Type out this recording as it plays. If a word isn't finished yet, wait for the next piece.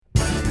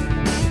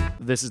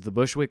This is the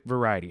Bushwick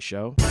Variety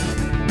Show,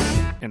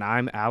 and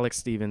I'm Alex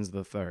Stevens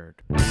III.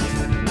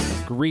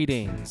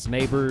 Greetings,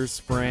 neighbors,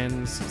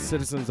 friends,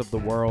 citizens of the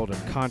world,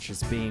 and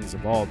conscious beings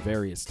of all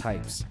various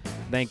types.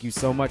 Thank you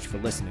so much for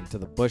listening to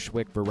the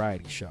Bushwick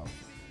Variety Show.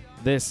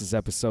 This is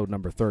episode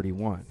number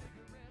 31.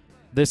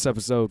 This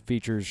episode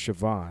features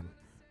Siobhan.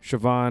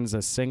 Siobhan's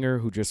a singer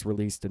who just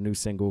released a new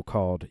single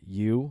called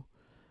You.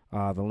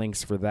 The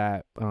links for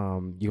that,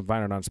 you can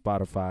find it on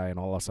Spotify, and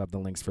I'll also have the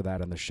links for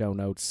that in the show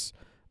notes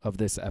of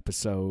this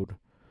episode.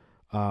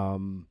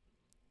 I'm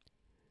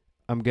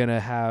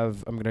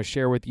gonna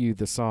share with you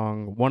the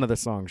song, one of the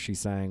songs she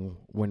sang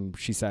when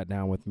she sat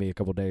down with me a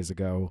couple days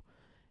ago,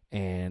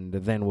 and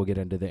then we'll get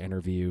into the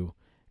interview,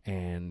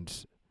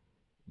 and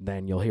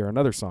then you'll hear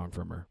another song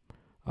from her.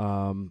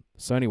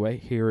 So anyway,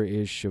 here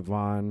is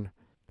Siobhan.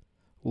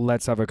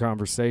 Let's have a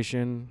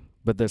conversation,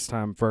 but this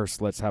time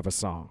first, let's have a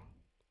song.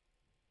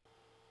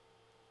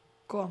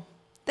 Cool.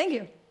 Thank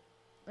you.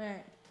 All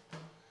right.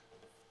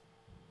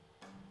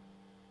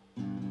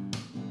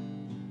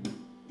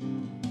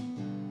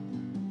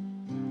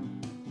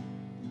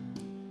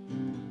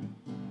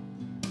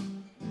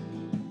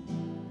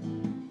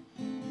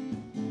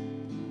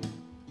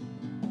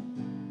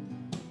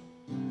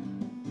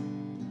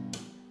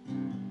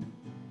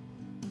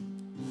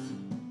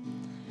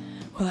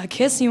 Well, I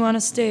kiss you on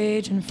a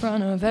stage in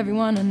front of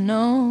everyone I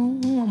know.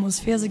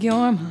 Almost feels like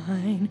you're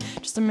mine.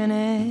 Just a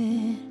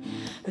minute,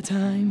 a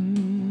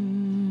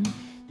time.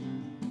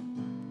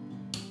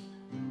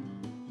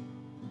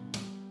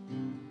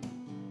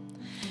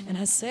 And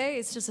I say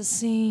it's just a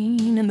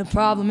scene, and the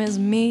problem is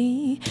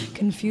me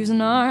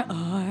confusing our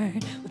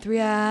art with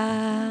reality.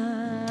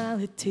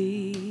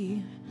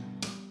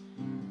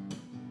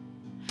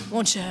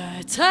 Won't you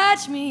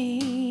touch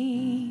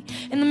me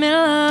in the middle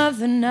of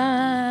the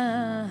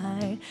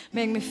night?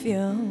 Make me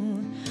feel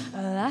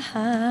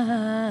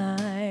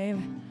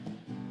alive.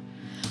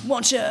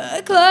 Won't you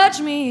clutch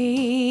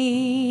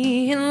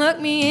me and look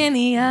me in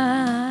the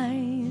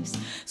eyes?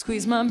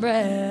 Squeeze my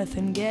breath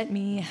and get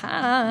me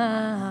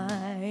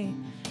high.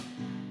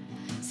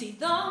 See,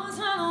 those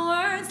are the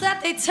words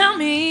that they tell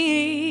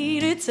me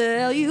to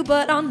tell you,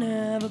 but I'll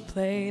never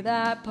play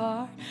that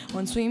part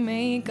once we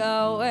make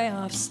our way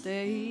off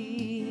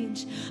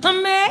stage. Or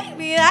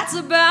maybe that's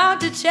about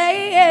to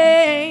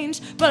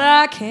change, but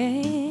I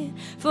can't,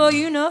 for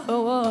you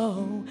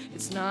know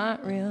it's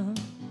not real.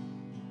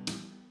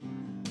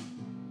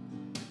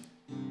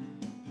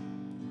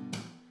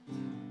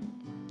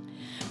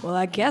 Well,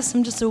 I guess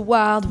I'm just a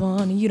wild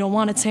one. You don't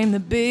want to tame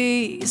the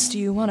beast.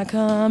 You want to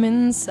come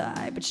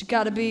inside, but you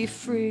gotta be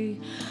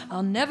free.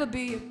 I'll never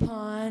be your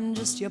pawn,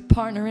 just your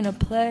partner in a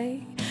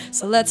play.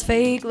 So let's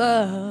fake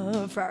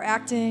love for our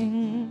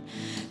acting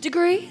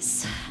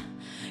degrees.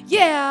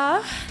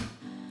 Yeah.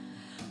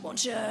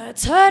 Won't you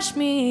touch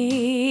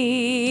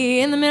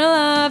me in the middle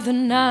of the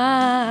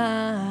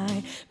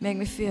night? Make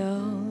me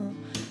feel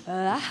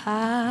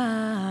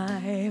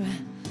alive.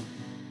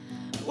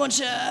 Won't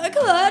you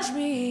clutch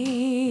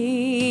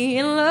me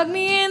and look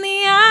me in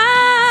the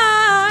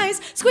eyes?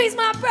 Squeeze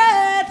my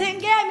breath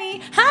and get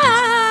me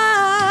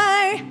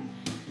high.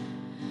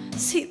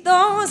 See,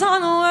 those are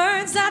the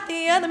words that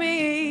the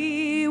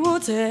enemy will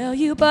tell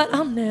you, but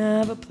I'll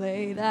never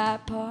play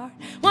that part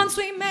once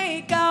we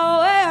make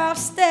our way off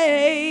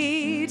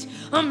stage.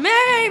 Or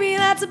maybe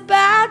that's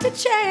about to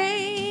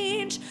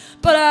change,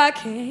 but I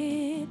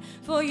can't,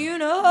 for you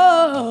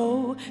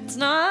know it's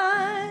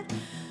not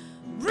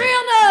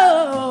real.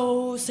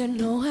 No, said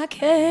no I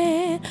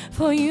can't,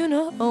 for you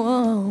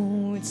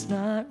know it's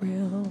not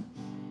real.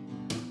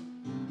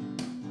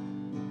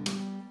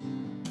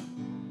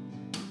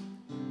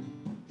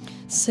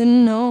 Said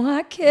no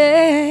I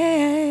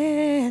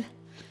can't,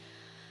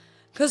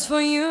 'cause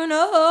for you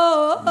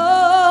know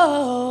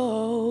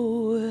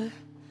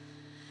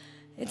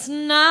it's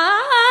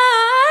not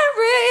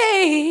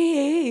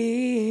real.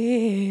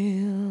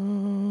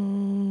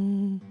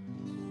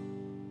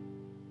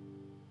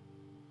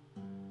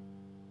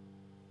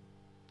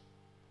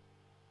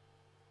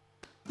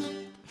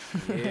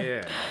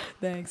 Yeah.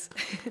 Thanks.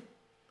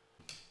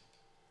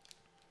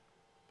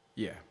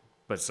 Yeah.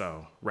 But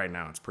so, right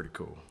now, it's pretty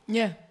cool.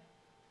 Yeah.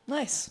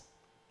 Nice.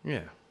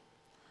 Yeah.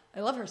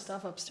 I love her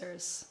stuff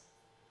upstairs.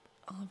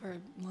 I love her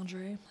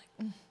lingerie.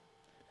 I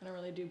don't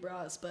really do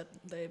bras, but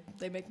they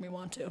make me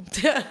want to.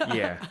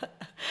 Yeah.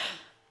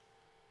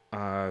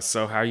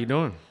 So how you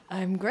doing?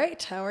 I'm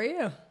great. How are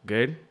you?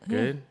 Good?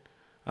 Good?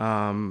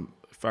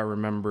 If I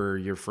remember,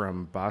 you're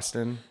from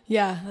Boston?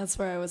 Yeah, that's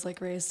where I was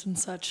raised and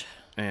such.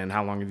 And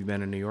how long have you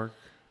been in New York?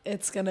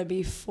 It's going to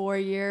be 4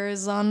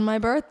 years on my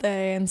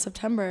birthday in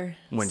September.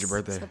 When's your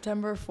birthday?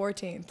 September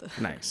 14th.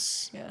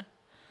 Nice. Yeah.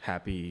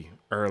 Happy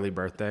early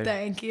birthday.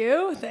 Thank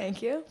you.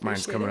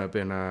 Mine's coming up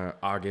in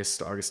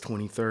August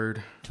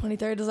 23rd.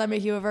 23rd, does that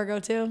make you a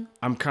Virgo too?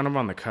 I'm kind of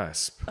on the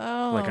cusp.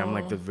 Oh.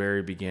 I'm the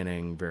very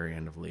beginning, very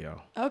end of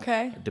Leo.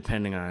 Okay.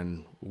 Depending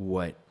on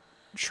what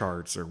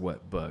charts or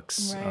what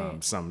books.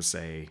 Right. Some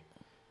say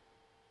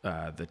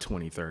the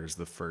 23rd is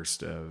the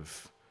first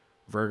of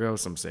Virgo.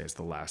 Some say it's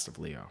the last of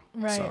Leo.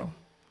 Right. So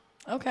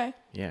Okay.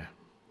 Yeah.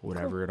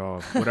 Whatever it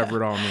all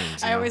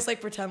means. I always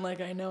like pretend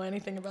like I know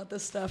anything about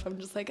this stuff. I'm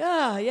just like,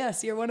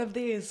 yes, you're one of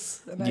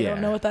these. And I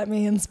don't know what that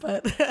means,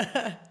 but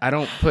I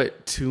don't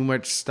put too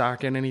much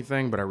stock in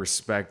anything, but I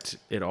respect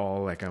it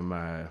all. Like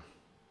I'm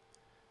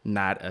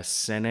not a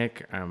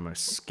cynic. I'm a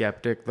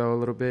skeptic though a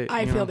little bit.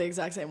 I feel the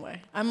exact same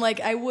way. I'm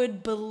like,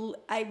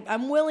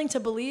 I'm willing to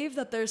believe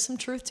that there's some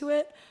truth to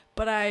it,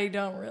 but I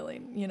don't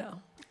really,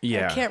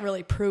 I can't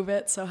really prove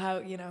it. So how,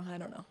 I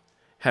don't know.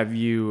 Have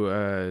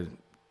you,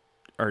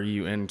 are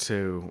you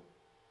into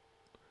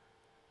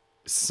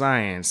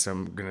science,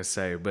 I'm going to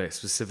say, but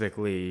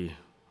specifically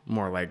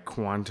more like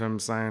quantum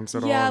science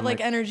at all? Yeah,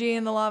 like energy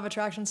and the law of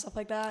attraction, stuff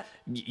like that.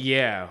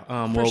 Yeah.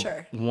 For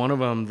sure. One of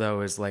them,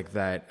 though, is like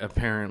that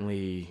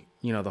apparently,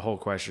 the whole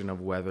question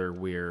of whether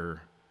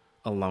we're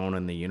alone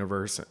in the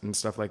universe and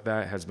stuff like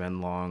that has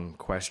been long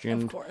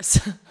questioned. Of course.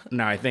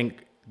 Now, I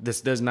think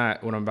what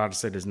I'm about to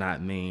say does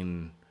not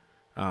mean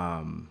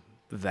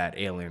that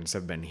aliens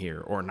have been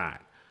here or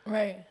not.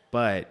 Right.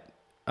 But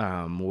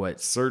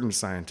what certain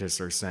scientists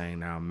are saying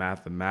now,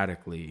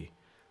 mathematically,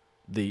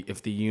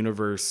 if the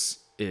universe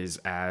is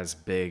as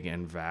big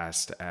and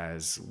vast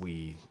as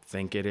we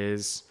think it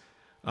is,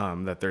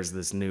 that there's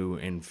this new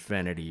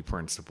infinity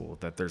principle,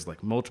 that there's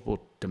like multiple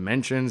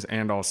dimensions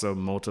and also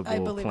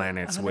multiple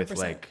planets with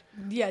like...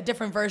 Yeah,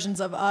 different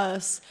versions of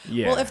us.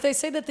 Yeah. Well, if they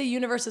say that the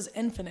universe is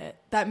infinite,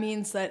 that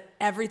means that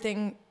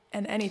everything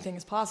and anything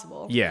is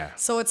possible. Yeah.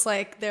 So it's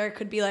like there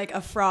could be like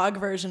a frog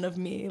version of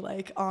me,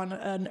 like on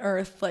an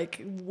Earth,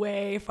 like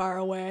way far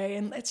away.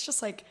 And it's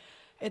just like,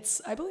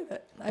 I believe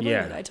it. I believe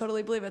it. I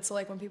totally believe it. So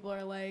like when people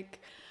are like,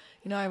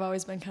 I've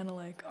always been kind of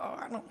like,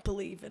 I don't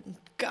believe in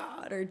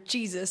God or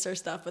Jesus or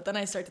stuff. But then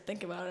I start to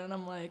think about it and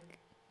I'm like,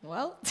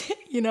 well,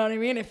 you know what I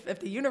mean?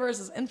 If the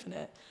universe is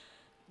infinite,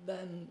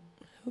 then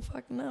who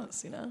fucking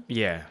knows,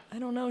 Yeah. I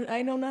don't know.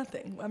 I know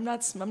nothing. I'm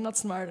not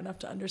smart enough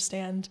to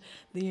understand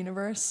the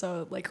universe.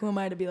 So like, who am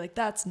I to be like,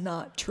 that's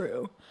not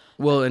true?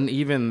 Well, and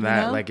even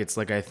that, like, it's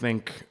like, I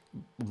think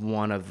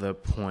one of the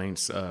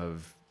points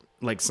of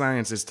like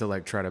science is to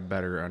like try to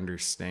better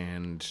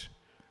understand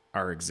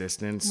our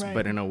existence, right.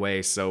 But in a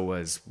way, so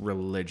was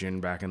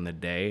religion back in the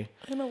day.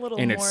 In a little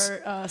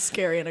more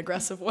scary and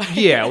aggressive way.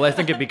 Yeah, well, I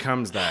think it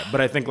becomes that. But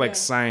I think like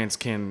science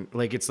can,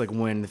 like, it's like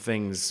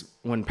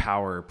when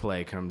power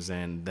play comes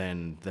in,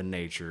 then the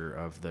nature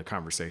of the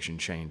conversation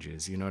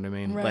changes. You know what I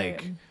mean? Right.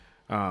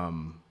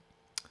 Like,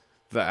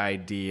 the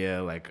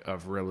idea like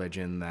of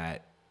religion,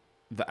 the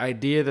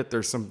idea that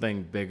there's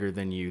something bigger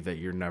than you that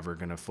you're never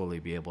going to fully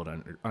be able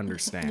to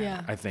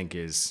understand, I think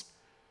is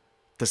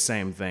the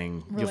same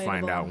thing Relatable. You'll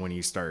find out when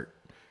you start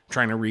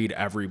trying to read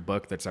every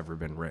book that's ever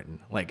been written.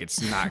 Like,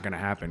 it's not going to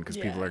happen because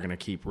people are going to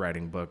keep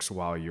writing books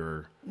while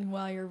you're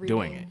reading.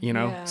 Doing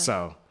it,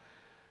 So,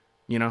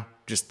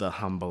 just the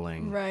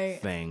humbling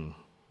thing.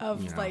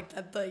 Of like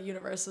that the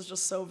universe is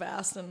just so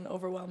vast and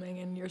overwhelming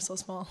and you're so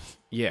small.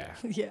 Yeah.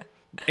 Yeah.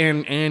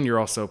 And you're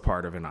also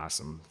part of an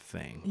awesome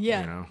thing.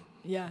 Yeah.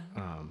 Yeah.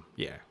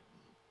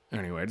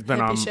 Anyway, it's been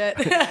on shit.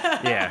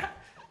 Yeah.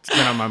 It's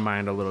been on my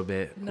mind a little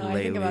bit lately.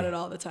 I think about it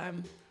all the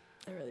time.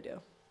 I really do.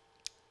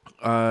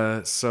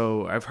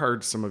 So I've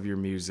heard some of your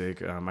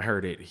music. I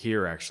heard it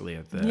here actually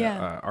at the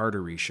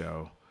Artery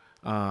show.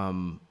 A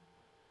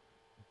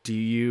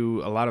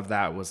lot of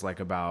that was like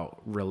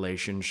about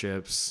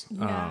relationships.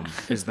 Yeah.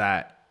 Is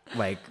that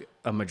like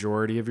a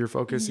majority of your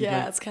focus?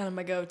 Yeah, it's kind of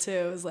my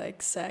go-to. It was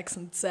like sex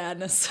and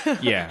sadness.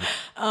 Yeah.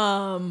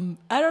 I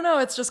don't know.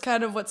 It's just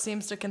kind of what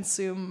seems to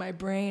consume my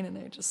brain and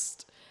I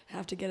just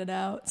have to get it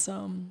out.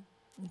 So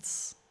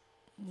it's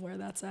where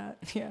that's at.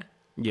 Yeah.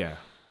 Yeah.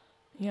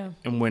 Yeah.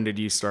 And when did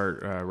you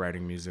start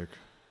writing music?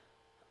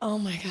 Oh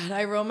my God.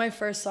 I wrote my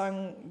first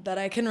song that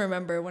I can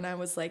remember when I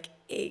was like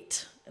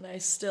 8 and I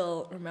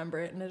still remember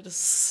it. And it is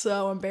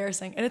so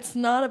embarrassing. And it's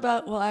not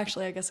about, well,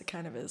 actually, I guess it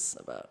kind of is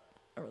about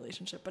a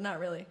relationship, but not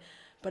really.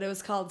 But it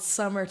was called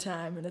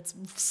Summertime and it's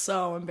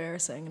so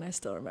embarrassing and I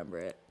still remember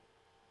it.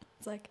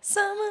 It's like,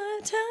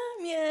 summertime,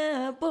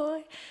 yeah,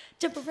 boy,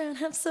 jump around,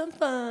 have some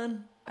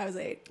fun. I was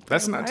 8.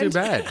 That's not too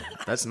bad.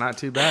 That's not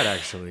too bad,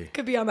 actually.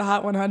 Could be on the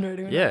Hot 100.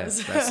 Who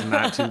knows? That's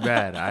not too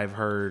bad. I've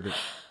heard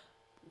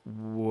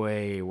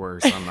way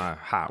worse on the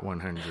Hot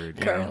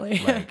 100.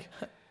 Currently.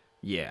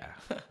 Yeah.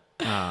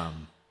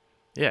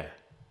 Yeah,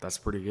 that's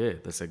pretty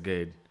good. That's a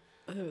good...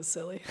 It was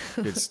silly.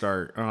 Good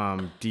start.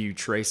 Do you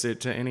trace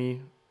it to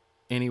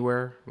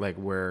anywhere? Like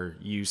where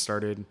you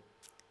started?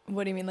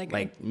 What do you mean?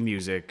 Like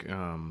music.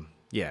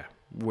 Yeah.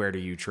 Where do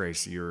you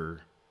trace your...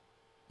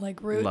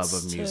 like roots love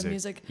of music. To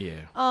music.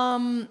 Yeah.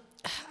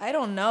 I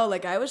don't know.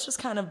 Like I was just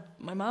kind of,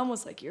 my mom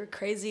was like, you're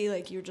crazy.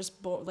 Like you're just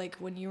like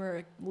when you were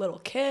a little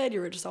kid,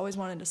 you were just always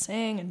wanting to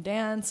sing and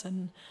dance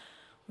and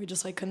we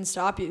just like couldn't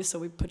stop you. So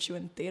we put you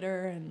in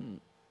theater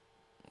and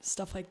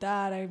stuff like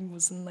that. I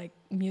was in like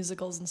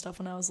musicals and stuff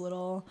when I was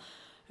little.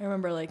 I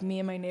remember like me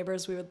and my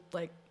neighbors, we would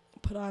like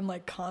put on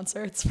like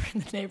concerts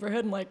in the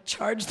neighborhood and like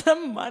charge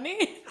them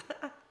money.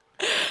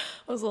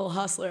 I was a little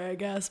hustler, I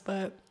guess,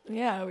 but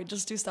yeah, we'd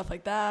just do stuff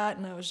like that,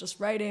 and I was just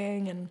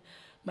writing, and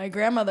my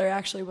grandmother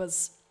actually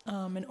was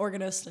an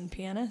organist and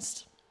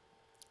pianist.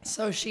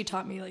 So she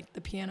taught me like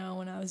the piano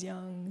when I was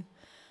young.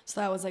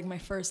 So that was like my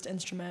first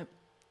instrument.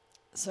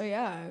 So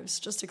yeah, I was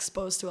just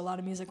exposed to a lot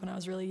of music when I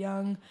was really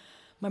young.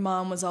 My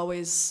mom was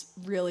always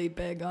really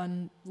big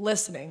on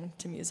listening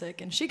to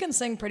music, and she can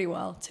sing pretty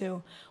well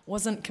too.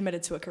 Wasn't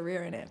committed to a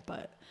career in it,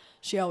 but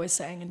she always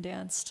sang and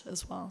danced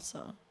as well.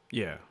 So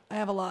Yeah. I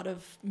have a lot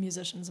of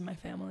musicians in my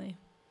family.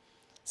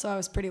 So I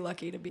was pretty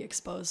lucky to be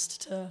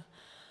exposed to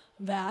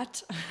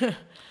that.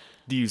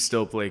 Do you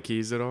still play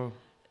keys at all?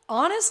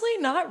 Honestly,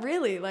 not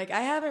really. Like,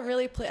 I haven't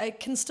really played. I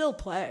can still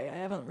play. I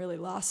haven't really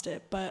lost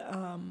it, but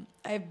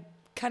I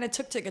kind of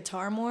took to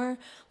guitar more, a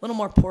little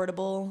more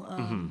portable.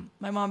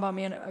 My mom bought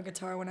me a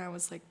guitar when I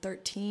was like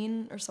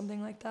 13 or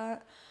something like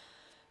that.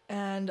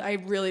 And I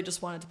really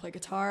just wanted to play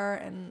guitar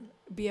and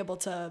be able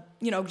to,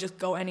 just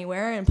go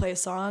anywhere and play a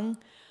song.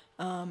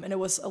 And it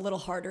was a little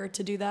harder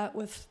to do that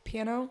with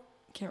piano.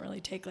 Can't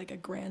really take like a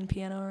grand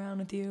piano around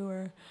with you,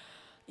 or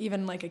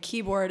even like a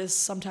keyboard is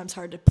sometimes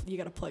hard to, you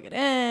got to plug it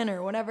in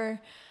or whatever.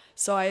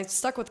 So I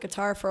stuck with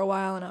guitar for a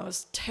while, and I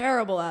was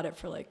terrible at it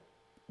for like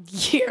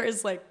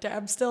years. Like,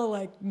 I'm still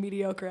like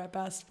mediocre at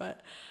best,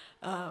 but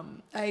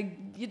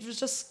it was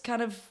just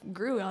kind of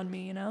grew on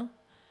me,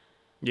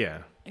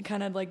 Yeah. and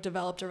kind of like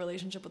developed a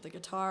relationship with the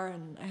guitar,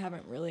 and I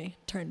haven't really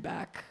turned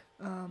back.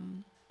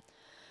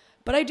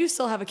 But I do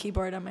still have a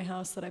keyboard at my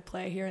house that I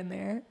play here and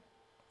there,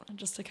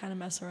 just to kind of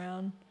mess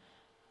around.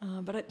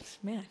 But I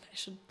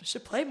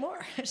should play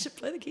more. I should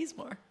play the keys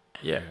more.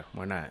 Yeah,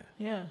 why not?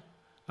 Yeah.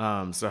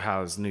 So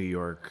how's New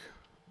York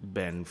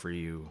been for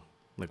you?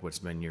 Like, what's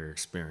been your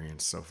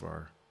experience so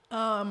far?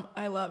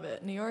 I love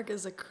it. New York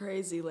is a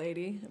crazy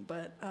lady,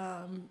 but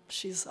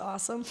she's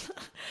awesome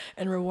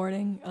and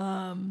rewarding.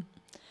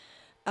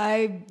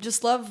 I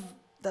just love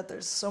that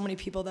there's so many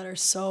people that are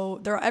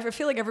I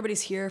feel like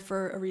everybody's here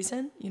for a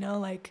reason,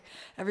 like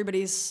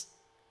everybody's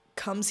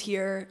comes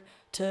here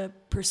to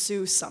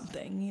pursue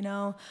something,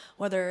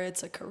 whether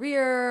it's a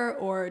career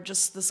or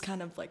just this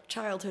kind of like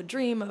childhood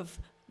dream of,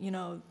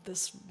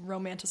 this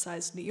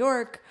romanticized New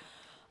York.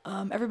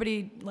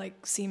 Everybody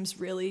like seems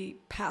really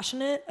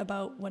passionate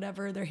about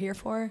whatever they're here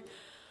for,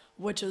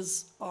 which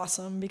is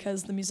awesome,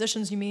 because the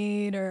musicians you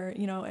meet, or,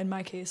 in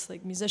my case,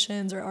 like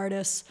musicians or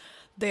artists,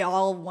 they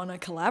all want to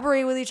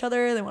collaborate with each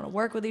other. They want to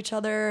work with each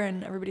other,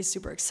 and everybody's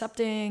super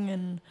accepting,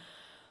 and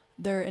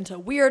they're into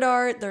weird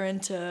art. They're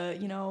into,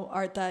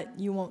 art that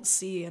you won't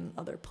see in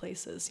other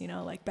places,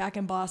 like back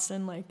in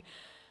Boston, like,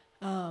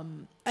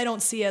 I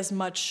don't see as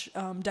much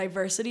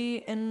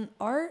diversity in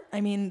art. I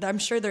mean, I'm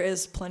sure there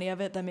is plenty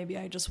of it that maybe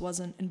I just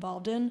wasn't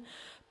involved in.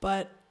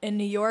 But in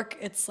New York,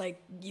 it's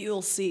like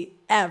you'll see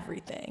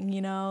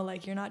everything,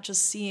 like you're not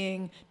just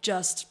seeing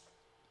just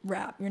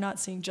rap. You're not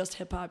seeing just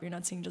hip hop. You're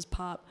not seeing just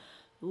pop.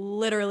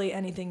 Literally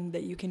anything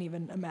that you can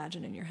even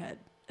imagine in your head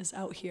is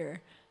out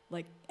here.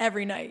 Like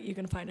every night you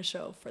can find a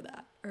show for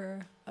that,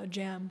 or a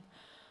jam.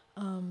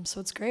 So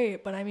it's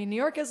great. But I mean, New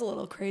York is a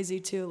little crazy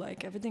too.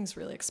 Like, everything's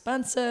really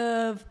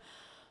expensive.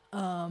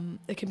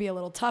 It can be a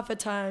little tough at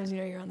times.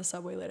 You're on the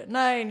subway late at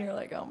night and you're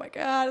like, oh my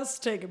God, it's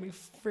taking me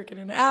freaking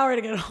an hour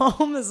to get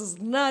home. This is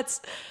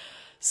nuts.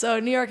 So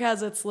New York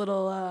has its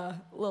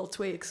little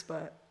tweaks,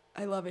 but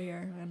I love it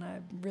here, and I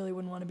really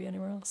wouldn't want to be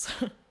anywhere else.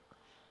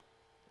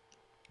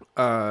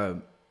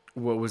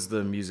 What was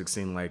the music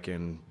scene like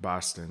in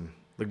Boston?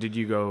 Like, did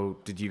you go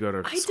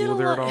to school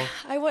there at all?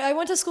 I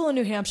went to school in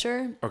New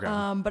Hampshire. Okay.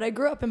 But I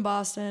grew up in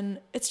Boston.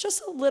 It's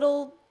just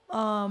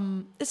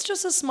it's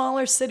just a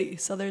smaller city.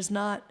 So there's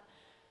not,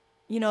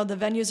 the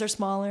venues are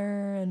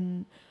smaller,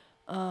 and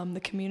the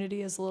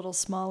community is a little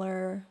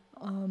smaller.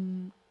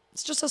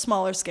 It's just a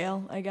smaller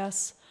scale, I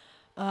guess.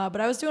 But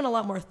I was doing a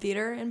lot more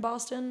theater in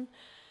Boston.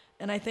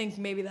 And I think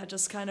maybe that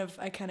just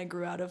I kind of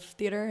grew out of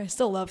theater. I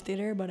still love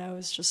theater, but I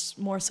was just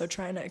more so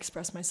trying to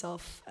express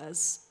myself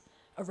as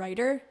a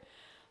writer.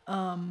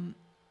 And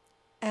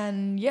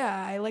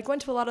yeah, I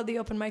went to a lot of the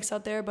open mics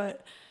out there,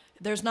 but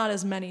there's not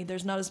as many.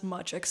 There's not as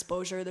much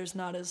exposure. There's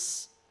not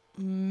as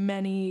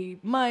many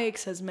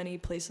mics, as many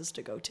places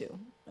to go to,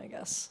 I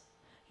guess.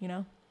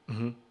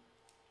 Mm-hmm.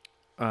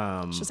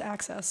 It's just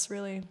access,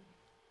 really.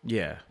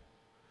 Yeah.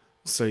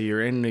 So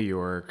you're in New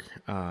York.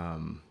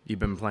 You've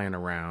been playing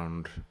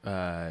around.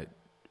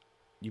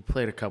 You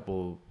played a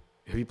couple.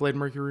 Have you played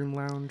Mercury Room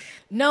Lounge?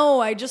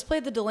 No, I just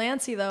played the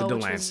Delancey, though, the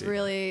which Delancey. was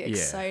really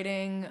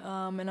exciting.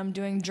 And I'm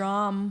doing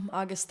Drum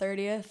August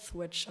 30th,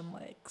 which I'm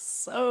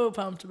so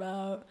pumped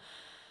about.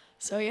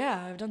 So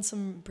yeah, I've done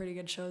some pretty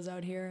good shows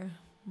out here.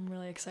 I'm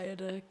really excited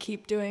to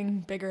keep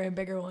doing bigger and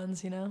bigger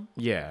ones,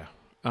 Yeah.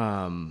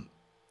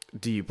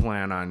 Do you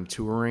plan on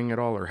touring at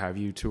all, or have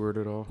you toured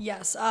at all?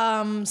 Yes.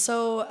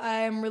 So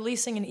I'm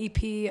releasing an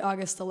EP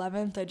August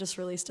 11th. I just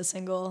released a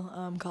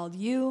single called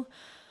You.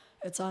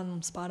 It's on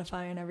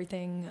Spotify and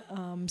everything.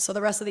 So the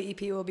rest of the EP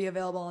will be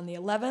available on the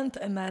 11th.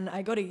 And then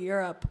I go to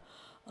Europe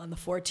on the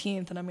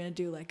 14th, and I'm going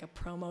to do a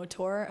promo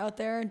tour out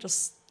there,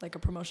 just a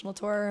promotional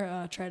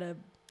tour, try to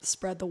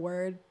spread the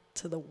word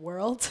to the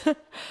world.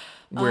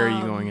 Where are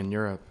you going in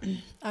Europe?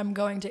 I'm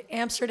going to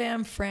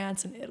Amsterdam,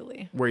 France, and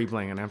Italy. Where are you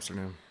playing in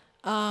Amsterdam?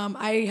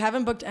 I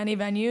haven't booked any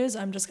venues.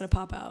 I'm just gonna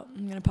pop out.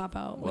 I'm gonna pop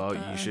out. Well,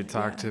 you should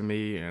talk to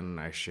me, and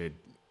I should,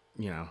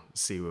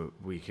 see what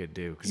we could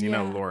do. Because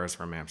Laura's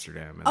from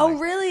Amsterdam. And oh,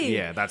 really?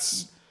 Yeah,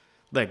 that's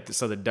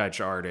so the Dutch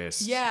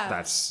artist. Yeah.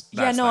 That's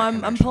no, that I'm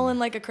connection. pulling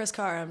like a Chris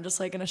Carr. I'm just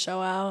like gonna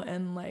show out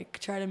and like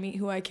try to meet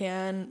who I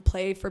can,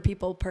 play for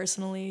people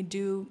personally,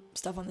 do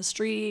stuff on the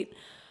street,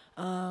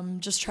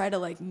 just try to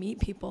like meet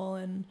people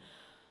and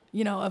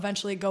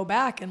eventually go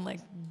back and like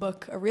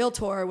book a real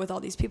tour with all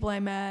these people I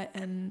met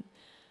and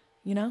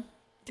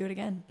do it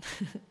again.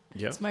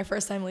 Yep. It's my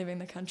first time leaving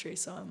the country,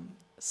 so I'm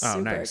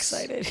super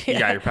excited. You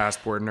got your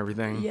passport and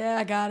everything? Yeah,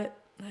 I got it.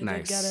 I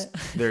nice. did get it.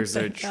 There's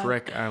a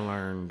trick I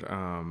learned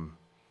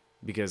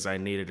because I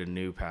needed a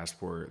new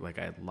passport. Like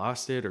I had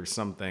lost it or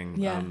something.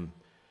 Yeah.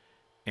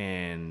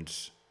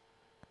 And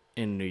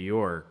in New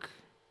York,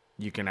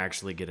 you can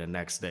actually get a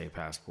next day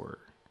passport.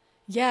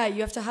 Yeah,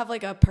 you have to have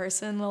like a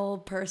person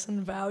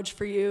vouch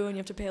for you, and you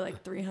have to pay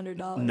like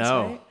 $300.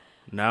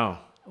 No.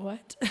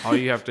 What? All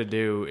you have to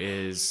do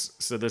is,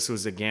 so this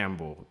was a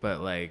gamble,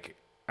 but like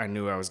I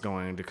knew I was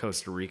going to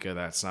Costa Rica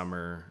that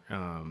summer.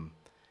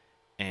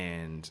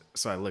 And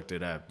so I looked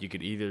it up. You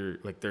could either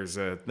there's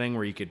a thing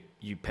where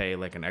you pay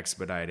like an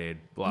expedited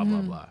blah,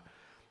 blah, blah.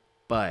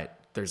 But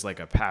there's like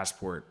a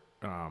passport,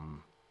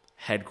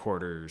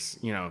 headquarters,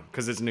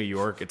 cause it's New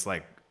York. It's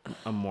like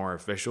a more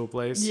official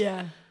place.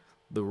 Yeah.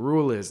 The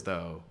rule is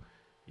though,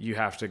 you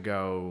have to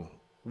go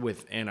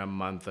within a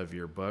month of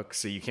your book.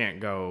 So you can't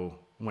go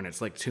when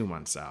it's like 2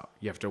 months out.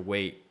 You have to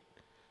wait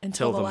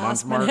until the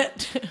month mark,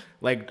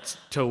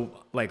 till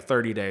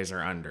 30 days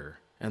or under.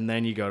 And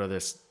then you go to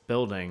this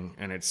building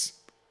and it's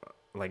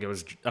like, it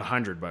was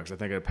 $100. I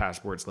think a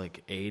passport's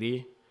like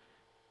 80.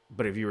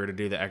 But if you were to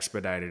do the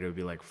expedited, it would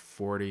be like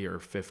 40 or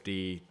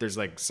 50. There's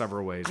like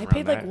several ways around that. I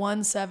paid like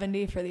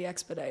 $170 for the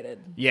expedited.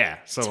 Yeah.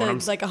 So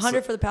it's like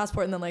 $100 for the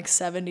passport and then like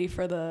 $70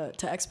 for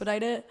to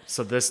expedite it.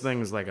 So this thing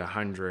is like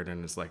 $100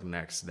 and it's like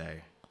next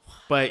day.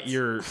 But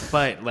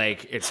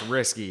it's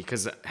risky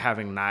because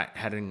having not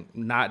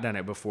done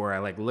it before, I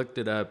like looked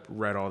it up,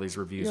 read all these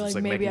reviews. You're it's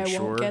like making maybe I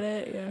sure. won't get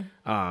it.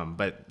 Yeah.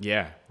 But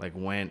yeah,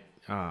 went.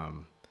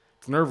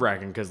 It's nerve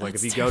wracking because like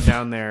if you go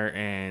down there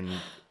and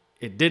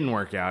it didn't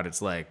work out,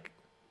 it's like,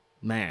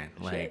 man,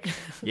 like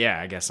yeah,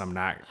 I guess I'm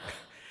not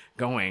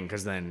going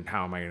because then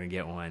how am I gonna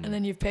get one? And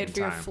then you've paid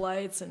for your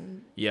flights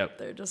and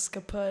they're just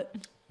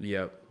kaput.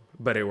 Yep,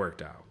 but it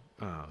worked out.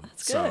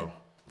 That's good. So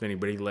if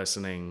anybody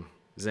listening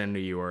is in New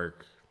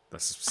York, the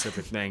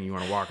specific thing you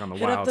want to walk on the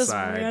Hit wild up this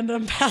side.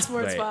 random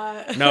passport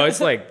spot. No, it's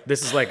like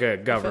this is like a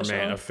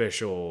government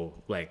official.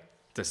 Like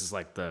this is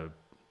like the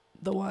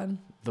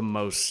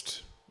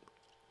most.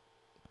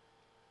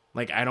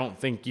 Like I don't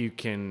think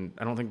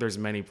there's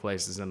many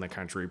places in the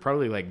country.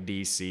 Probably like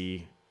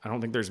DC. I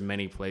don't think there's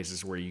many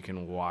places where you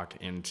can walk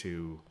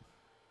into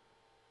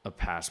a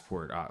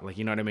passport. Like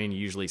you know what I mean? You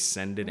usually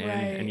send it in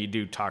and you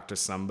do talk to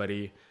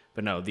somebody.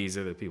 But no, these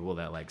are the people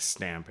that like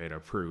stamp it,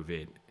 approve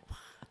it.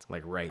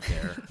 Like right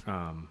there.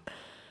 Yeah.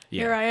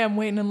 Here I am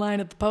waiting in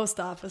line at the post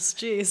office.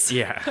 Jeez.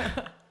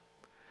 Yeah.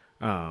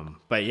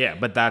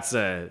 But that's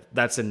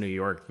a New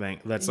York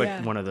thing. That's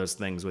like one of those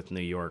things with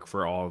New York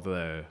for all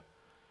the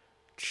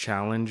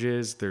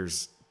challenges.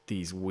 There's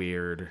these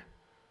weird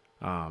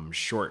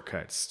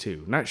shortcuts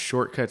too. Not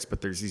shortcuts,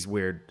 but there's these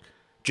weird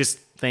just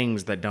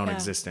things that don't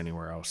exist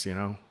anywhere else,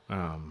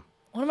 One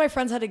of my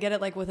friends had to get it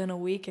like within a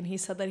week, and he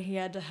said that he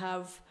had to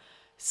have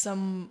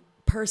some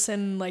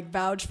person like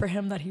vouch for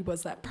him that he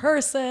was that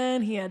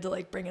person. He had to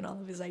like bring in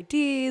all of his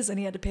IDs and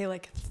he had to pay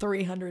like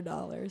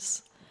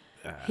 $300.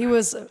 He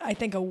was, I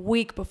think, a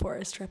week before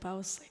his trip. I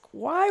was like,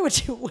 why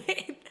would you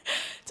wait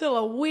till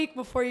a week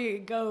before you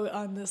go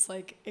on this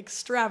like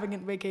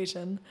extravagant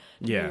vacation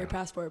to get your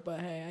passport? But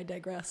hey, I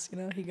digress.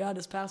 He got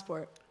his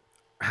passport.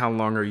 How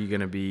long are you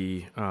going to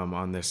be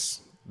on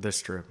this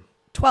trip?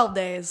 12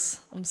 days.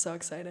 I'm so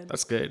excited.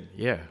 That's good.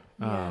 Yeah.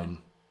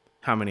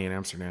 How many in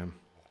Amsterdam?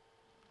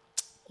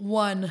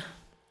 One.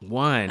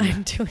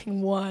 I'm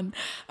doing one.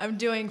 I'm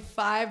doing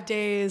 5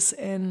 days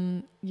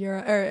in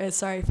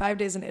 5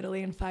 days in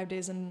Italy and 5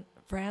 days in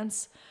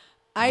France.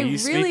 Do you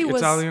speak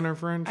Italian or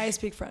French? I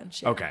speak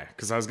French. Yeah. Okay,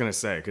 because I was gonna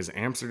say because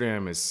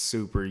Amsterdam is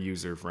super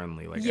user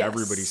friendly. Like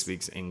everybody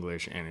speaks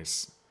English, and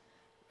it's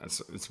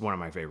one of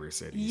my favorite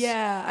cities.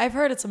 Yeah, I've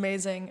heard it's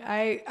amazing.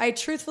 I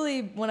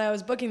truthfully, when I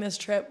was booking this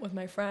trip with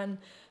my friend,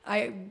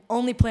 I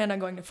only planned on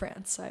going to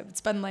France.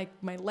 It's been like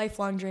my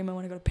lifelong dream. I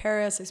want to go to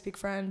Paris. I speak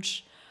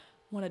French.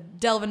 Want to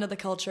delve into the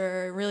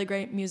culture, really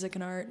great music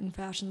and art and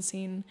fashion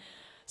scene.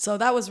 So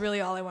that was really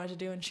all I wanted to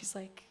do. And she's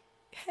like,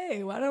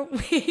 hey, why don't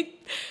we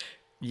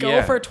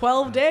go for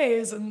 12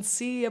 days and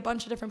see a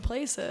bunch of different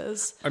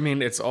places? I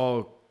mean, it's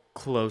all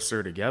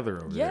closer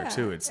together over there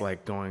too. It's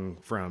like going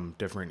from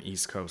different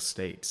East Coast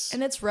states.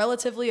 And it's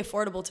relatively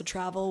affordable to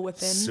travel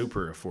within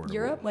super affordable.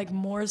 Europe, like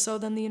more so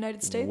than the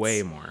United States.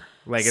 Way more.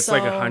 Like it's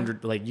like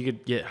 $100, like you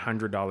could get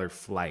 $100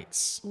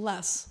 flights.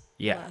 Less.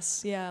 Yeah.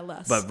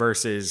 Less. But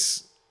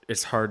versus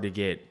it's hard to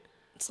get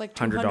it's like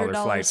 $100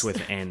 flights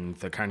within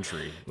the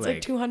country. It's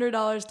like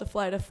 $200 to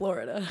fly to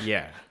Florida.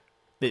 Yeah.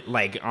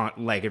 Like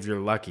if you're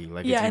lucky,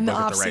 like Yeah, if you in the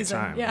book at off the right season,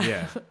 time.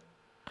 yeah.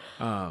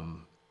 Yeah.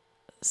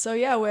 So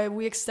yeah,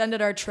 we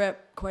extended our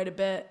trip quite a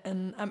bit,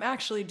 and I'm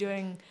actually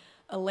doing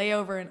a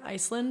layover in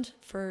Iceland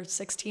for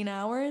 16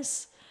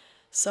 hours.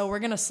 So we're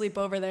gonna sleep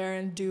over there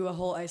and do a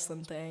whole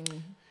Iceland thing.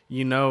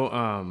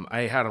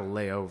 I had a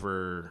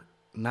layover,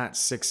 not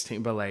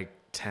 16, but like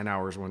 10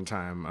 hours one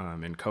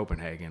time in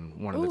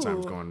Copenhagen. One of the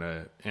times Ooh. going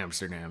to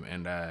Amsterdam,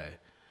 and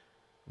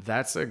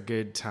that's a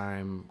good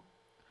time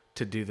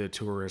to do the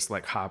tourist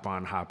like hop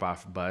on, hop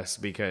off bus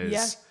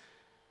because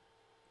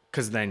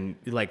then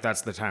like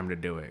that's the time to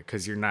do it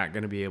because you're not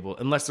going to be able,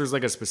 unless there's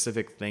like a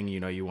specific thing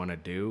you want to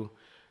do,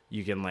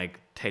 you can like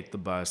take the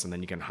bus and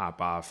then you can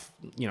hop off.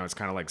 It's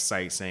kind of like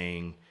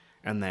sightseeing,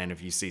 and then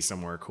if you see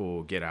somewhere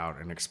cool, get out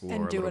and explore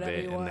And a do little whatever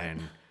bit, you and want.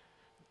 then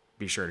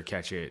be sure to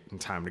catch it in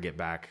time to get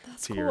back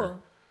That's to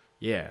cool.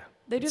 your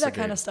They do it's that a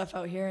kind good- of stuff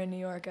out here in New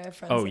York. I have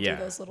friends Oh, that yeah,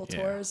 do those little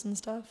yeah. tours and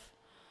stuff.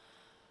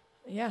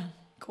 Yeah,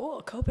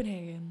 cool.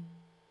 Copenhagen.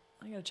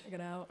 I gotta check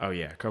it out. Oh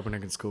yeah,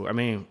 Copenhagen's cool. I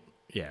mean,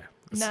 yeah,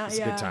 it's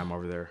a good time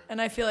over there. And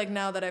I feel like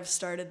now that I've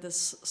started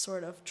this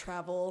sort of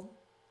travel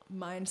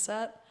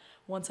mindset,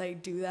 once I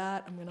do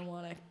that, I'm gonna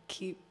want to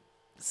keep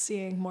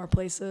seeing more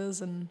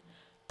places and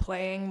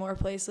playing more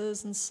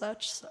places and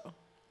such. So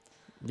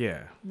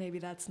Yeah. maybe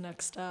that's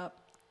next up.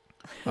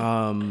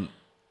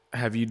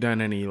 Have you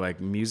done any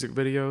like music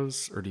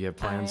videos, or do you have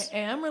plans? I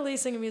am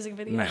releasing a music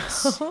video.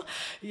 Nice.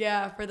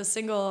 Yeah, for the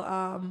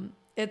single.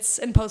 It's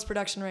in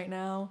post-production right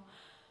now.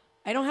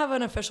 I don't have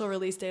an official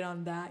release date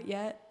on that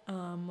yet,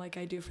 like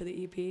I do for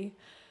the EP,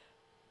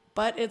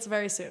 but it's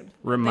very soon.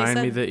 Remind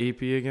They me said the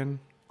EP again.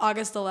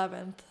 August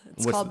 11th.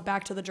 It's What's called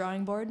Back to the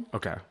Drawing Board.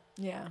 Okay,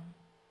 Yeah,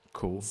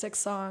 cool. 6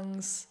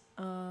 songs.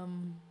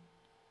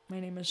 My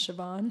name is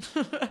Siobhan.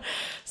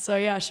 So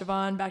yeah,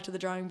 Siobhan, Back to the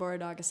Drawing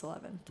Board, August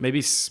 11th.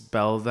 Maybe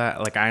spell that.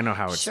 Like I know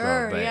how it's Sure,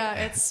 spelled, but yeah,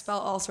 it's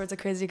spelled all sorts of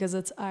crazy because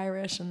it's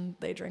Irish and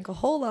they drink a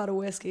whole lot of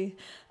whiskey.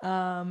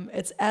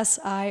 It's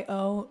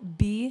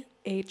Siobhan.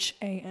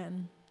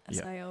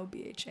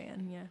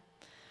 Siobhan, yeah.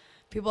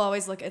 People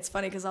always look, it's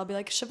funny because I'll be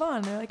like,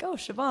 Siobhan. They're like, oh,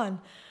 Siobhan.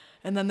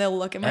 And then they'll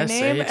look at my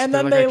name and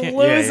then they're they like,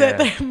 lose yeah, it.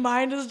 yeah. Their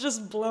mind is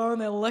just blown.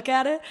 They look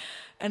at it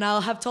and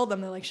I'll have told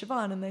them, they're like,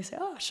 Siobhan. And they say,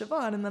 oh,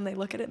 Siobhan. And then they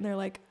look at it and they're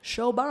like,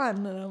 Siobhan.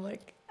 And I'm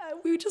like,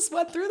 we just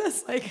went through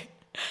this. Like,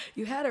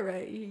 you had it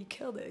right. You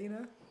killed it,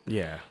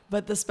 Yeah,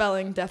 But the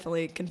spelling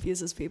definitely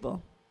confuses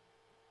people.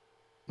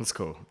 that's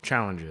cool.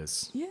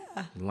 Challenges.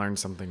 Yeah. Learn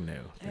something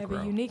new. I have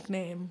a unique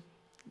name.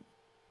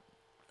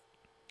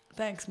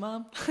 Thanks,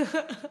 Mom.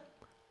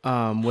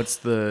 What's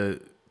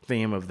the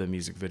theme of the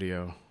music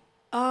video?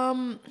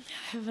 I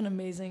have an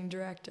amazing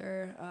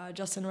director,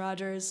 Justin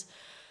Rogers.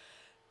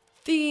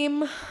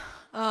 Theme,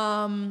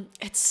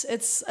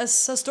 it's a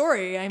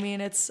story. I mean,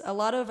 I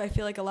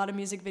feel like a lot of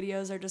music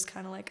videos are just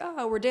kind of like,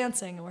 oh, we're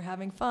dancing and we're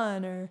having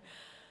fun, or,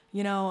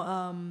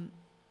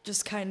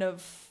 just kind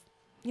of,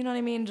 you know what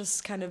I mean?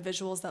 Just kind of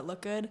visuals that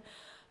look good.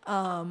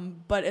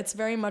 But it's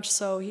very much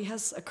so, he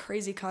has a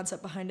crazy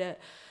concept behind it.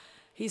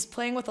 He's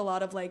playing with a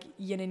lot of like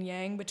yin and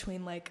yang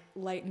between like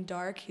light and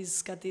dark.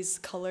 He's got these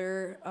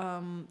color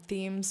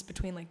themes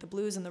between like the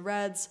blues and the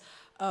reds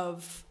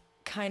of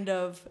kind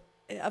of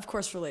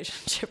course,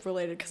 relationship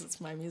related because it's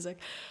my music.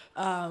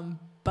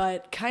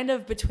 But kind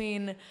of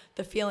between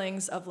the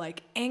feelings of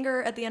like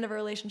anger at the end of a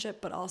relationship,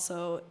 but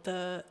also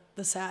the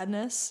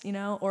sadness,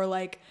 or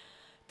like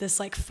this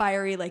like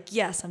fiery, like,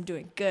 yes, I'm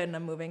doing good and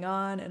I'm moving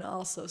on, and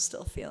also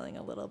still feeling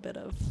a little bit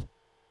of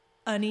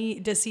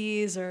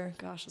disease, or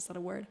gosh, is that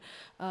a word?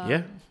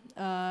 Yeah.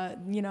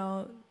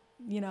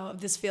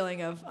 This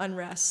feeling of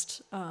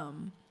unrest.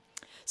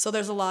 So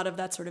there's a lot of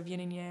that sort of yin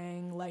and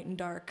yang, light and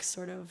dark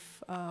sort of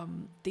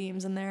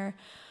themes in there.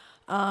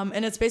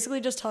 And it's basically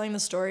just telling the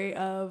story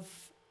of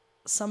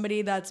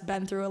somebody that's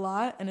been through a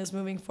lot and is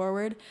moving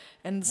forward.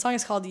 And the song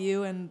is called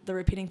You, and the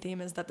repeating theme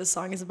is that this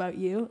song is about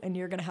you and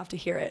you're going to have to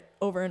hear it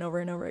over and over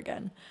and over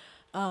again.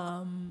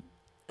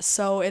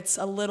 So it's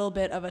a little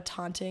bit of a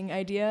taunting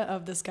idea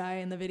of this guy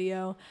in the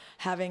video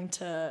having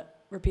to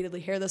repeatedly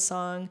hear the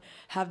song,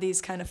 have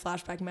these kind of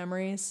flashback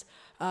memories.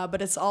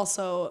 But it's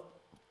also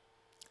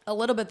a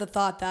little bit the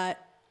thought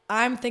that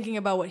I'm thinking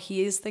about what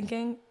he is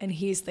thinking and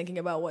he's thinking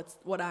about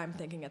what I'm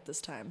thinking at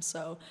this time.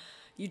 So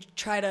you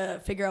try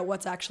to figure out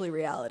what's actually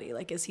reality.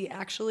 Like, is he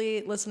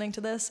actually listening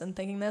to this and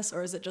thinking this,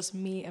 or is it just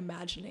me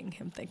imagining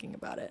him thinking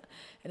about it?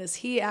 And is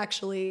he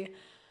actually,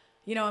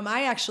 am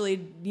I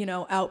actually,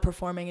 out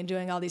performing and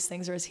doing all these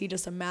things, or is he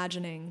just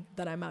imagining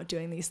that I'm out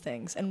doing these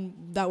things and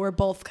that we're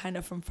both kind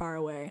of from far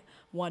away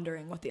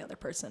wondering what the other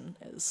person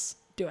is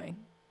doing?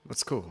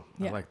 That's cool.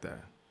 Yeah. I like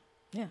that.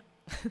 Yeah.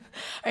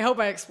 I hope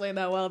I explained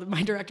that well.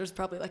 My director's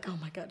probably like, oh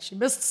my God, she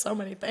missed so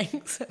many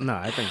things. No,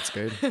 I think it's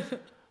good.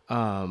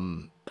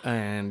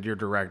 And your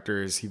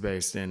director, is he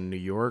based in New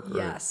York? Or?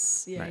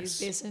 Yes. Yeah, Nice.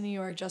 He's based in New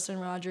York. Justin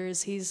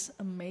Rogers. He's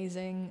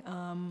amazing.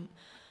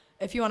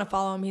 If you want to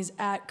follow him, he's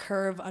at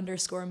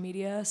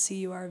curve_media,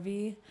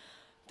 CURV.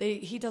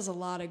 He does a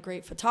lot of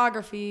great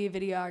photography,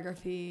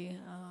 videography.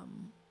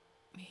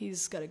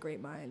 He's got a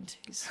great mind.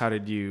 He's How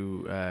did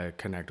you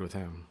connect with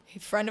him? a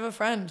friend of a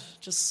friend,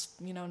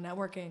 just,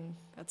 networking.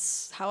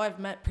 That's how I've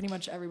met pretty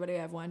much everybody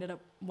I've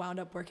wound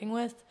up working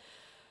with.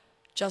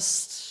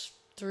 Just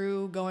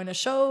through going to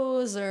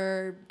shows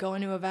or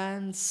going to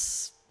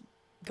events,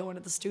 going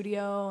to the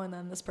studio, and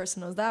then this person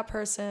knows that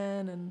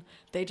person, and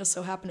they just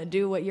so happen to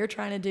do what you're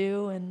trying to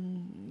do,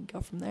 and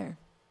go from there.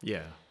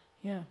 Yeah.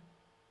 Yeah.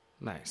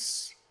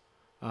 Nice.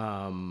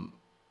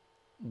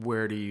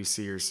 Where do you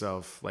see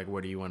yourself? Like,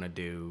 what do you want to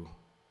do?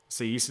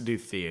 So you used to do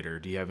theater.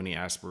 Do you have any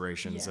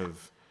aspirations Yeah.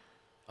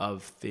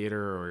 of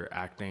theater or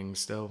acting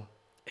still?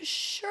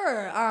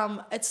 Sure.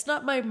 It's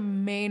not my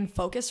main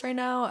focus right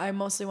now. I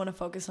mostly want to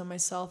focus on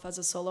myself as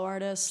a solo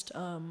artist.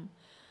 I'm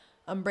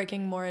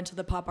breaking more into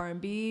the pop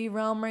R&B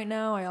realm right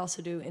now. I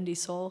also do indie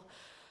soul,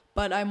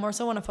 but I more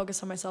so want to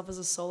focus on myself as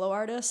a solo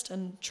artist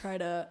and try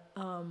to.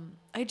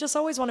 I just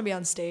always want to be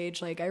on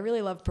stage. Like, I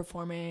really love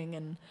performing,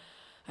 and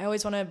I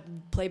always want to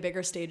play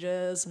bigger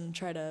stages and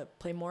try to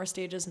play more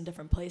stages in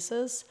different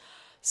places.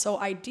 So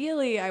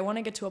ideally, I want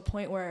to get to a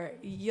point where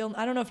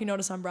I don't know if you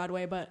notice on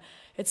Broadway, but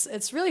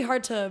it's really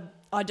hard to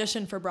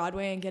audition for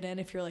Broadway and get in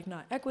if you're like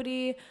not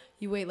equity.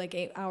 You wait like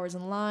 8 hours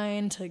in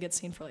line to get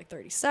seen for like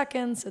 30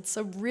 seconds. It's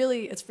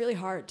really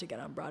hard to get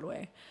on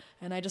Broadway.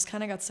 And I just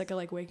kind of got sick of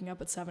like waking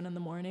up at 7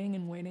 a.m.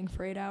 and waiting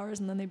for 8 hours.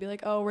 And then they'd be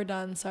like, oh, we're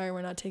done. Sorry,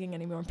 we're not taking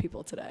any more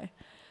people today.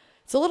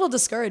 It's a little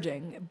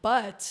discouraging,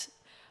 but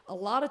a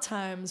lot of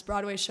times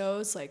Broadway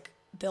shows, like,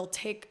 they'll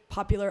take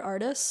popular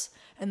artists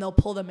and they'll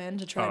pull them in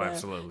to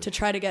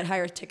try to get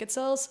higher ticket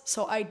sales.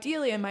 So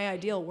ideally, in my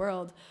ideal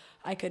world,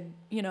 I could,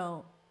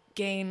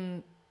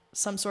 gain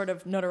some sort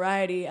of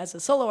notoriety as a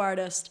solo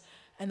artist,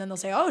 and then they'll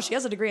say, oh, she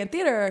has a degree in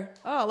theater.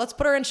 Oh, let's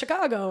put her in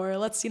Chicago, or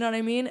let's, you know what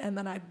I mean? And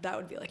then that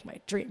would be like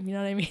my dream, you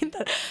know what I mean?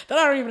 that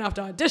I don't even have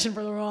to audition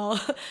for the role.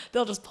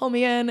 They'll just pull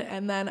me in,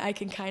 and then I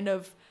can kind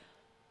of,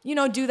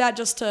 do that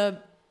just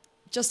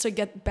to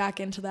get back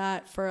into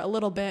that for a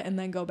little bit, and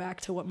then go back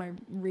to what my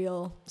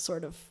real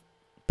sort of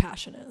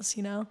passion is,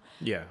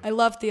 Yeah. I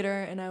love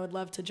theater, and I would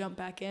love to jump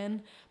back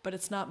in, but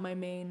it's not my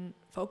main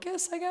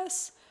focus, I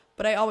guess.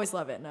 But I always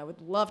love it, and I would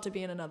love to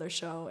be in another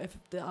show. If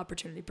the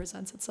opportunity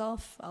presents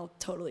itself, I'll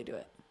totally do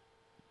it.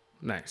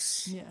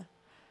 Nice. Yeah.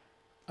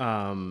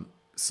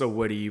 So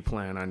what do you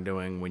plan on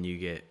doing when you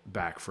get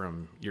back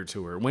from your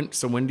tour?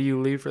 When do you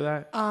leave for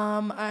that?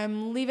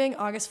 I'm leaving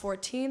August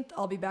 14th.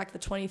 I'll be back the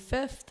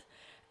 25th.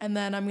 And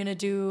then I'm going to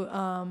do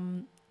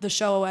the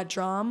show at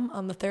Drum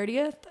on the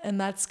 30th.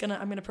 And I'm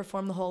going to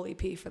perform the whole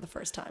EP for the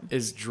first time.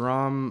 Is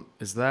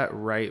that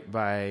right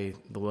by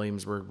the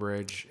Williamsburg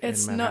Bridge in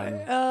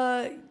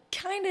Manhattan?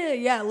 Kind of,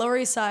 yeah, Lower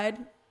East Side.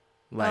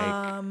 Like,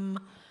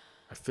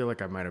 I feel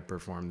like I might have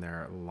performed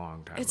there a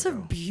long time ago. It's a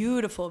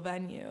beautiful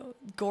venue.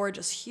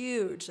 Gorgeous,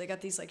 huge. They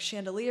got these like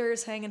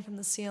chandeliers hanging from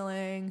the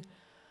ceiling.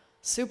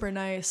 Super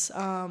nice.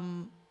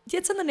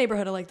 It's in the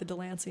neighborhood of like the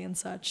Delancey and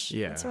such.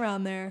 Yeah. It's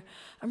around there.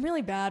 I'm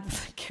really bad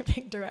with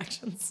giving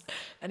directions.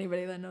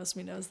 Anybody that knows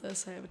me knows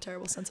this. I have a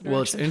terrible sense of direction.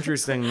 Well, it's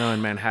interesting though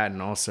in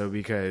Manhattan also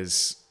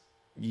because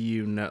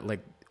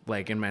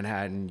like in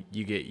Manhattan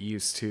you get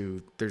used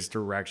to there's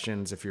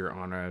directions if you're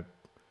on a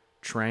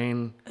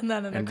train and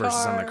then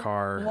versus on the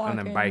car walking.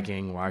 and then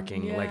biking,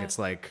 walking. Yeah. Like it's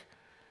like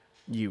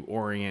you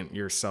orient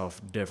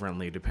yourself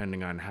differently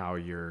depending on how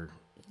you're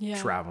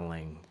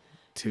traveling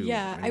to.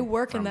 Yeah, I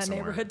work in that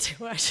somewhere. neighborhood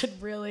too. I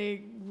should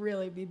really,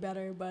 really be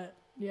better, but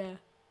yeah,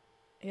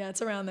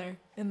 it's around there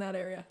in that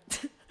area.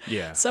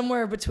 Yeah.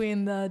 Somewhere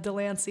between the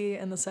Delancey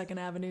and the 2nd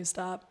Avenue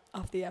stop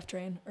off the F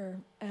train or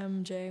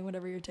MJ,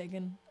 whatever you're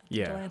taking.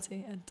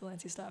 Delancey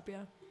stop,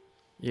 yeah.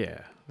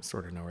 Yeah, I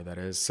sort of know where that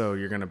is. So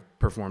you're going to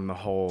perform the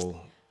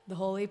whole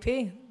EP,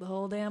 the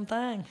whole damn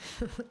thing.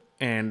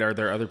 And are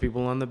there other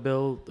people on the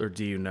bill, or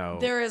do you know?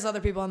 There is other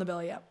people on the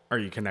bill, yeah. Are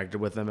you connected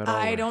with them at all?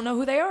 I don't know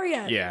who they are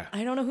yet. Yeah.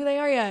 I don't know who they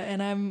are yet,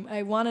 and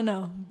I want to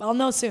know. I'll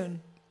know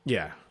soon.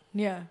 Yeah.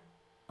 Yeah,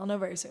 I'll know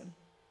very soon.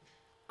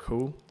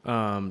 Cool.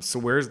 So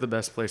where's the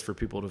best place for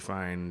people to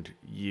find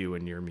you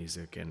and your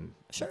music and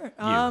Sure.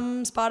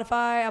 you?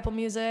 Spotify, Apple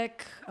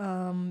Music,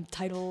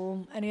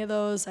 Tidal, any of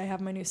those. I have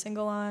my new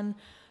single on.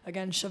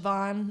 Again,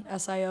 Siobhan,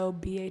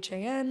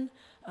 Siobhan.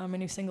 My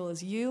new single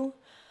is You.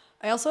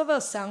 I also have a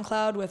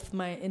SoundCloud with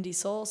my indie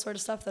soul sort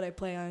of stuff that I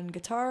play on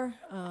guitar.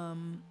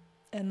 And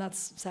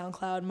that's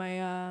SoundCloud.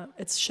 My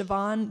it's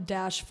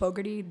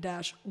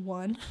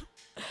Siobhan-Fogarty-1.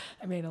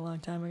 I made it a long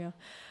time ago.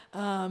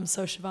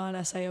 So Siobhan,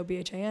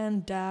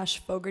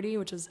 Siobhan-Fogarty,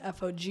 which is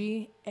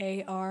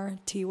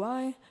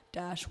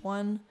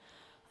Fogarty-1.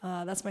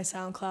 That's my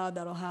SoundCloud.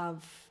 That'll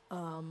have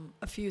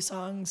a few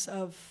songs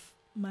of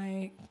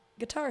my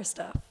guitar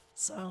stuff.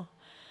 So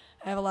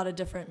I have a lot of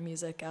different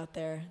music out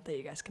there that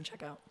you guys can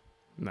check out.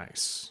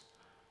 Nice.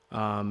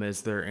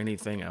 Is there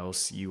anything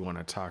else you want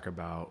to talk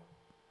about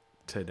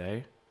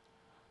today?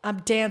 I'm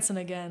dancing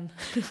again.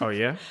 Oh,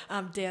 yeah?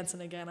 I'm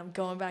dancing again. I'm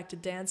going back to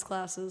dance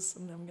classes,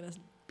 and I'm going to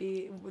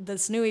be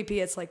this new EP.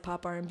 It's like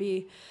pop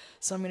R&B,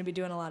 so I'm going to be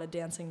doing a lot of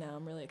dancing now.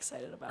 I'm really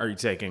excited about it. Are you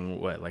taking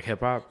what, like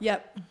hip hop?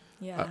 Yep.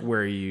 Yeah. Where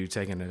are you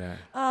taking it at?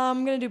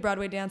 I'm going to do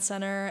Broadway Dance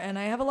Center, and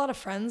I have a lot of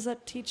friends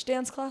that teach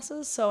dance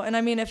classes. So, and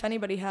I mean, if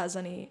anybody has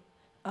any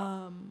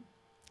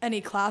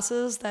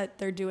classes that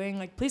they're doing,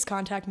 like, please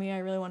contact me. I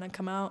really want to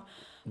come out.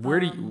 Where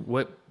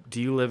do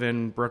you live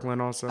in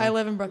Brooklyn also? I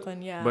live in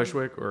Brooklyn, yeah.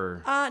 Bushwick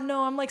or?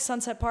 No, I'm like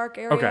Sunset Park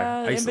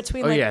area, in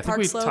between I think Park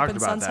we Slope talked and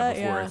about Sunset. that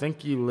before. Yeah. I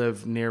think you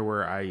live near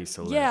where I used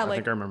to live. Yeah, I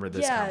think I remember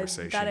this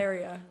conversation. that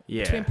area.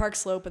 Yeah. Between Park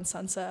Slope and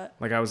Sunset.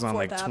 Like I was on 4th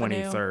like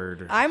Avenue.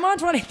 23rd. I'm on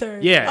 23rd.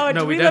 Yeah, Oh, no,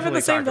 did we live in definitely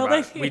the same talked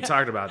building? about. We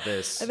talked about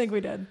this. I think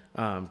we did.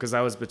 Because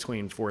I was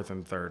between 4th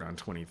and 3rd on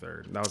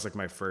 23rd. That was like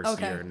my first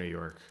year in New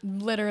York.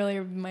 Literally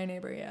my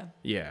neighbor, yeah.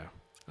 Yeah.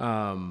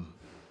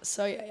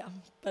 So yeah.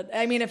 But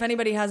I mean, if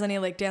anybody has any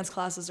like dance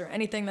classes or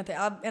anything that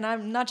and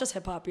I'm not just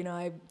hip hop, you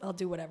know, I'll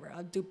do whatever.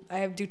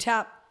 I do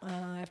tap.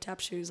 I have tap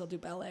shoes. I'll do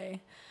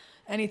ballet,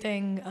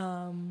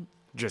 anything.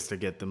 Just to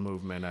get the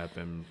movement up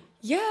and.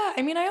 Yeah,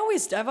 I mean, I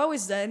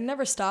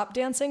never stopped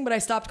dancing, but I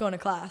stopped going to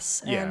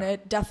class, and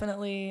it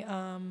definitely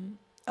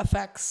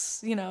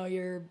affects, you know,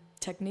 your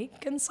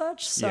technique and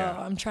such. So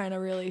I'm trying to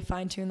really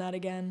fine tune that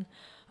again.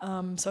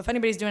 So if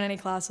anybody's doing any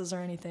classes or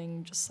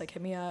anything, just like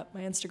hit me up.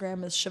 My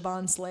Instagram is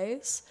Siobhan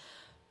Slays,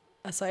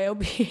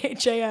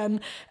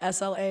 SIOBHANSLAYS,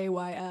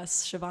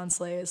 Siobhan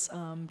Slays.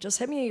 Just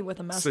hit me with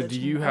a message. So do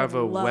you have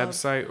a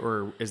website,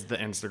 or is the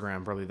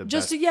Instagram probably the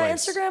best place?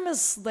 Instagram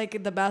is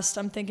like the best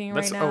I'm thinking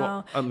right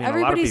now. I mean,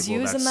 everybody's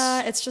using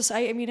that. It's just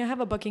I have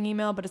a booking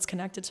email, but it's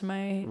connected to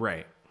my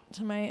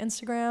to my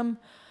Instagram.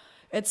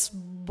 It's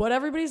what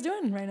everybody's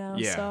doing right now.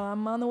 Yeah. So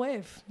I'm on the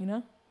wave, you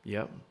know?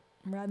 Yep.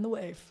 I'm riding the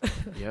wave.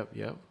 Yep.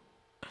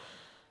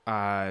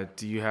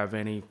 Do you have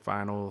any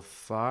final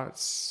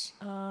thoughts?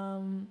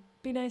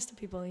 Be nice to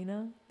people, you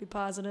know? Be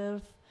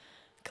positive.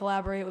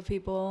 Collaborate with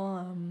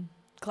people.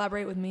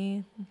 Collaborate with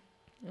me.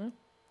 You know?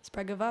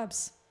 Spread good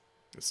vibes.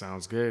 It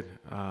sounds good.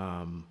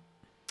 On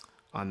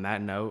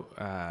that note,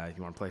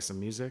 you want to play some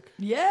music?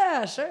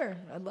 Yeah, sure.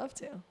 I'd love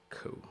to.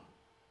 Cool.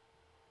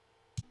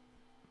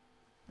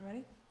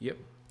 Ready? Yep.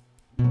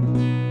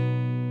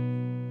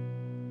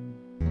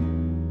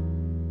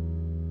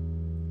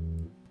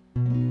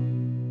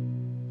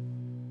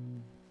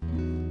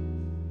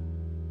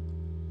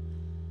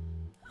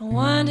 I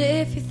wonder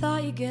if you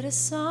thought you'd get a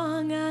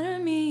song out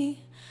of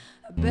me.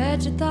 I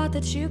bet you thought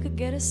that you could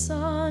get a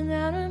song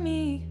out of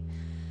me.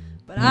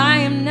 But I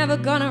am never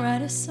gonna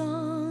write a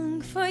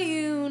song for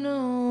you,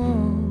 no.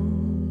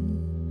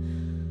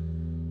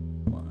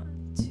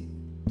 1, 2,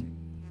 3,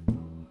 4.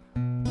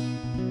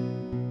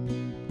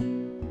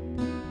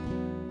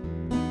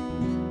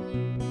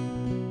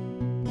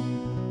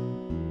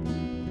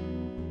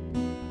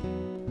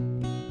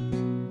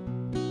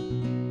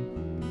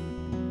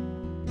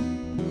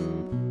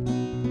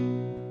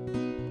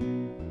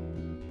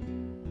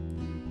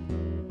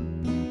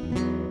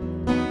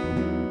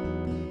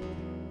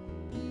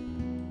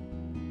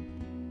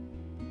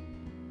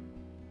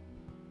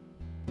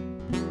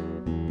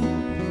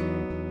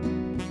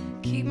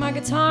 Keep my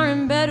guitar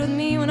in bed with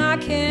me when I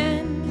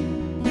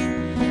can,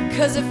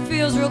 'cause it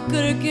feels real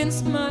good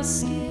against my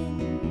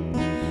skin.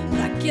 But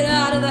I get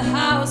out of the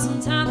house,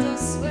 sometimes I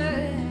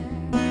swear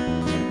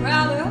I'd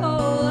rather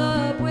hold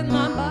up with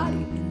my body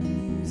in the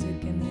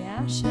music and the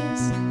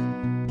ashes.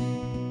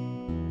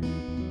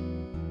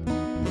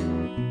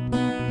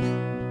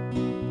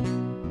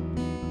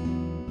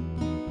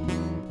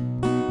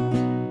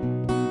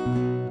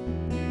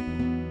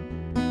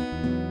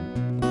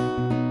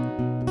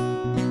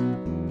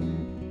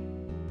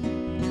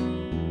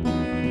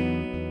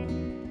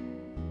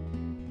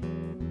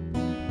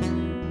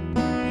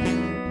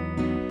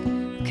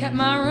 Kept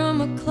my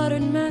room a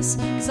cluttered mess,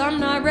 'cause I'm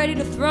not ready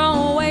to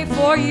throw away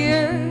 4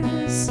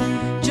 years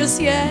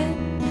just yet.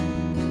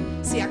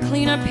 See, I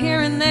clean up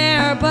here and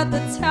there, but the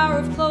tower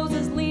of clothes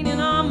is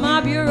leaning on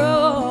my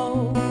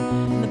bureau,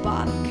 and the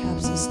bottle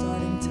caps are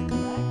starting to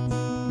collect.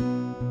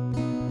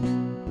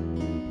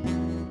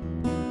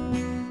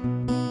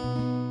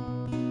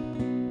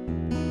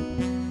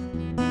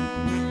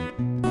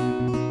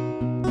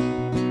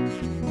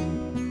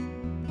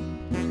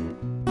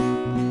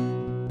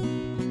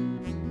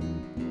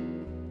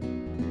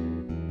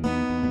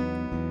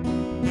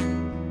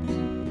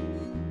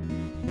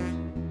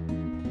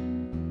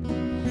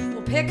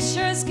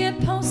 Pictures get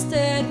posted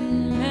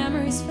and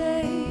memories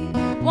fade.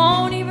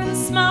 Won't even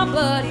smile,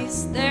 but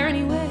he's there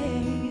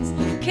anyways.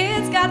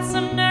 Kids got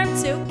some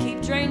nerve to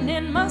keep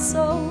draining my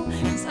soul,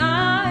 'cause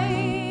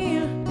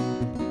I'm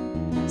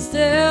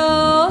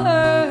still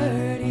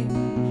hurting.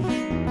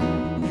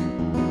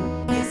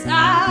 'Cause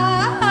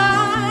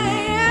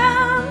I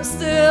am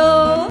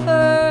still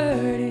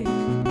hurting.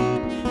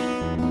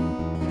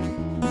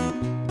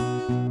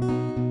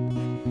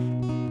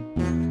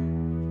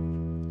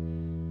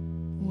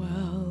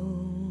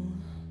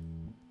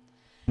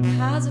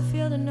 How's it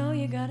feel to know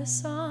you got a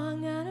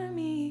song out of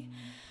me?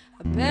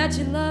 I bet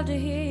you'd love to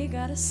hear you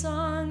got a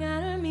song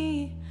out of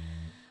me.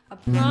 I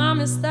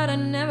promise that I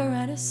never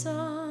write a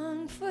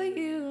song for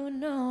you,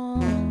 no.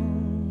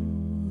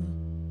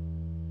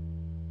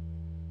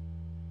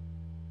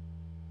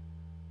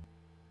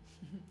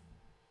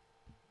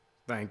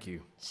 Thank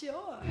you.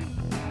 Sure.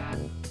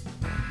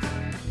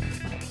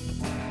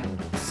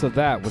 So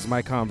that was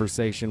my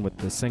conversation with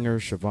the singer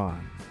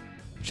Siobhan.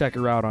 Check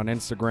her out on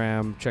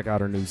Instagram. Check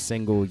out her new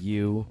single,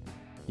 You.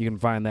 You can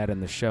find that in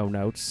the show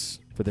notes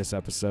for this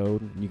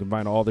episode. You can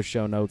find all the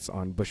show notes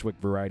on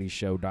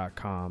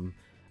bushwickvarietyshow.com,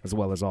 as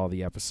well as all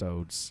the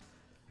episodes.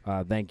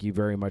 Thank you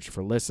very much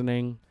for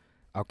listening.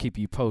 I'll keep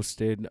you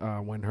posted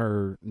when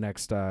her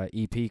next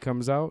EP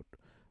comes out,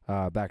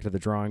 Back to the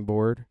Drawing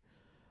Board.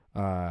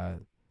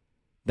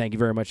 Thank you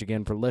very much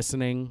again for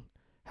listening.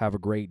 Have a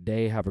great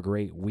day. Have a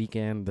great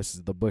weekend. This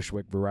is the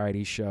Bushwick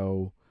Variety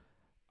Show.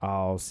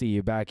 I'll see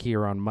you back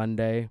here on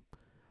Monday.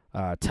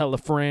 Tell a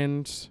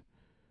friend.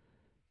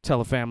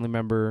 Tell a family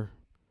member.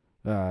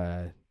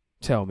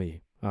 Tell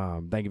me.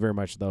 Thank you very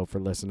much, though, for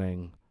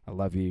listening. I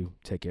love you.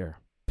 Take care.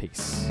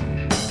 Peace.